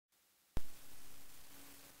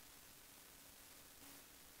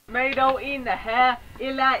Tomato in the hair,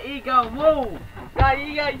 illa ego move.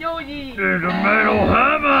 Gaiga yoji. There's a metal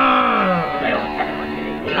hammer.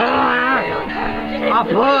 I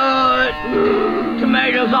put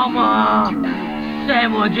tomatoes on my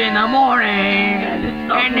sandwich in the morning,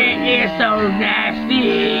 and it is so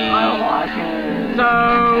nasty. I don't like it. So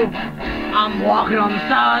I'm walking on the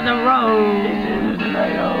side of the road.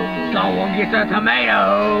 Someone gets a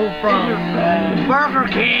tomato from Burger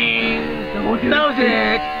King, throws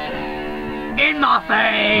it in my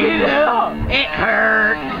face. It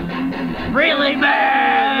hurt really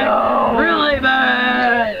bad, really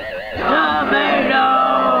bad. Tomato,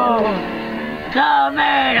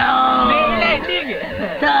 tomato,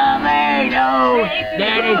 tomato.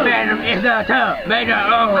 Daddy Phantom is a tomato.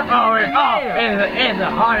 Oh, it's a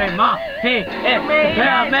haunted mom. He is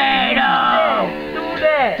tomato.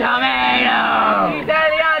 Tomato!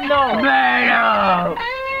 Italiano! Tomato!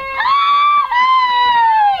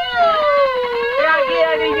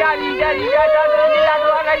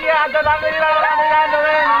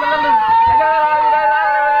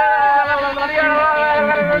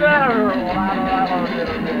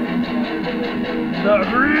 The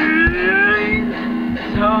green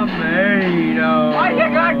tomato! Why you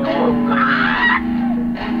got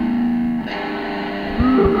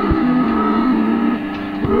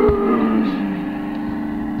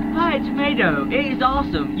Hi, tomato. It is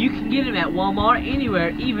awesome. You can get them at Walmart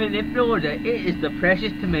anywhere, even in Florida. It is the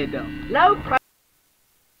precious tomato. low price?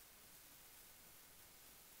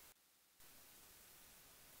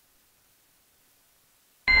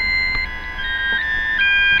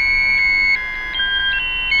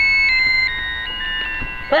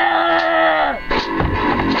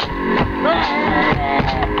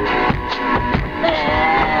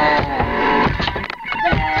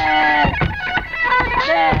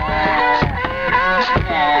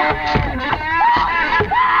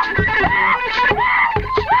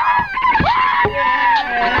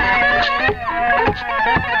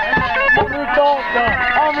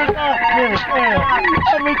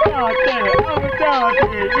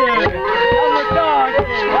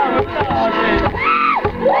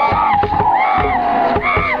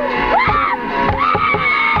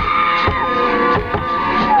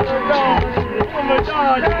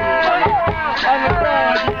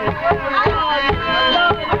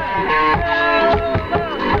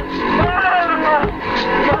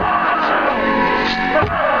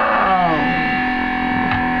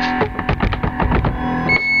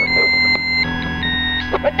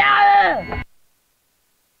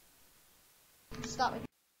 Stop it.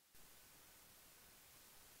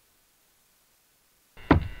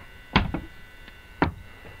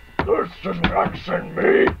 This is Max and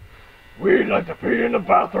me. We'd like to pee in the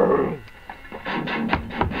bathroom.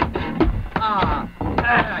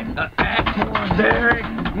 Derek,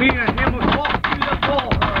 me and him would walk through the floor.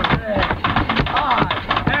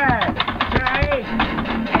 Okay.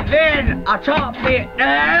 And then I chopped it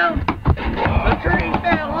down. The tree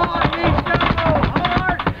fell on me so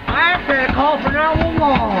hard, I had to call for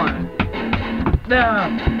 911. The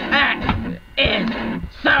axe is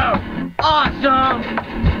so awesome.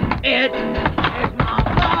 It is my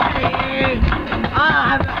body. I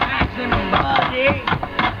have an axe in my body.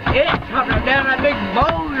 It chopped down a big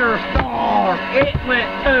boulder storm. It went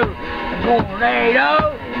through a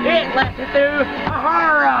tornado. It lasted through a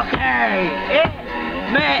hurricane. It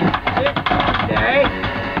met it one day.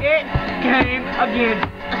 It came against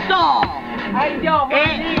a storm.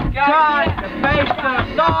 It tried to face the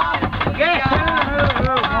storm. Guess who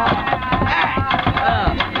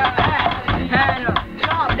had a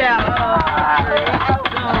chop down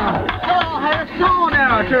had a saw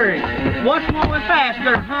down a tree. Which one was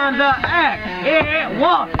faster than the axe? It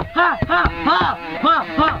was ha ha ha ha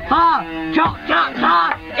ha ha. Chop chop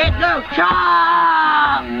chop. It goes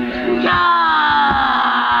chop chop.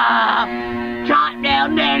 Chop down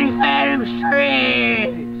Daddy Phantom's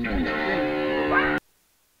tree.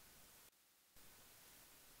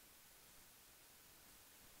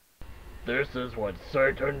 This is what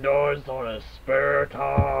Satan does on his spare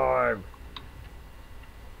time.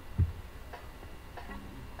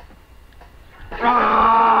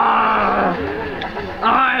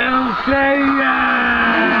 I am Sayina!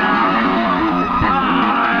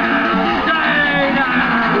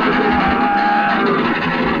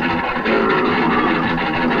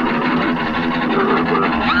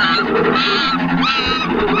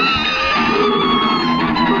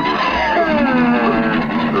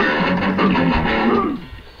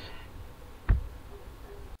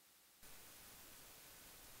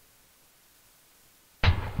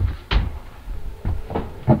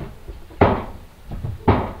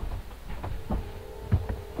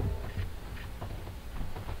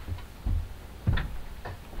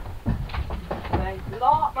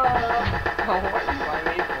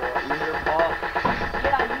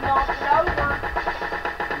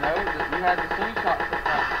 had the slingshot put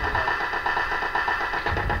back.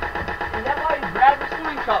 Is that why you grabbed the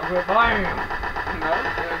slingshot for it? Bam! No,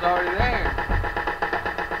 it was already there.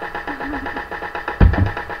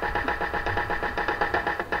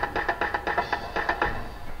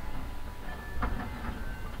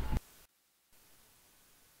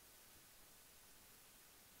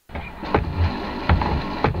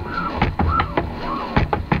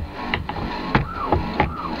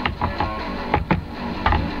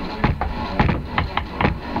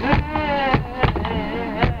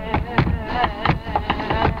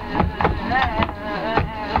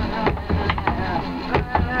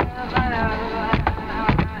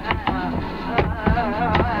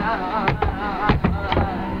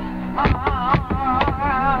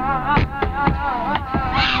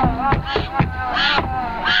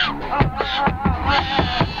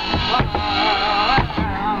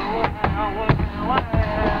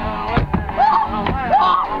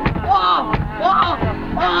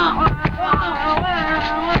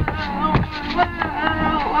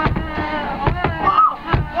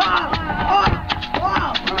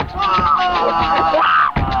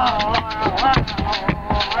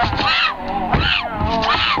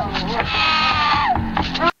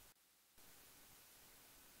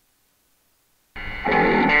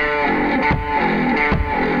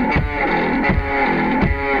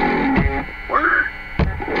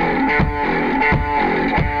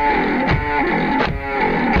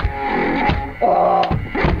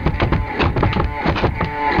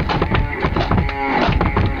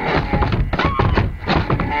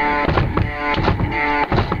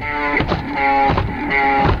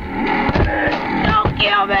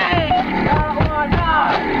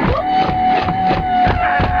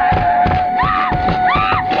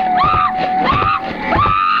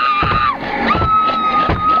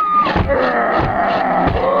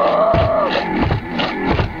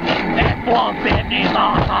 Swamp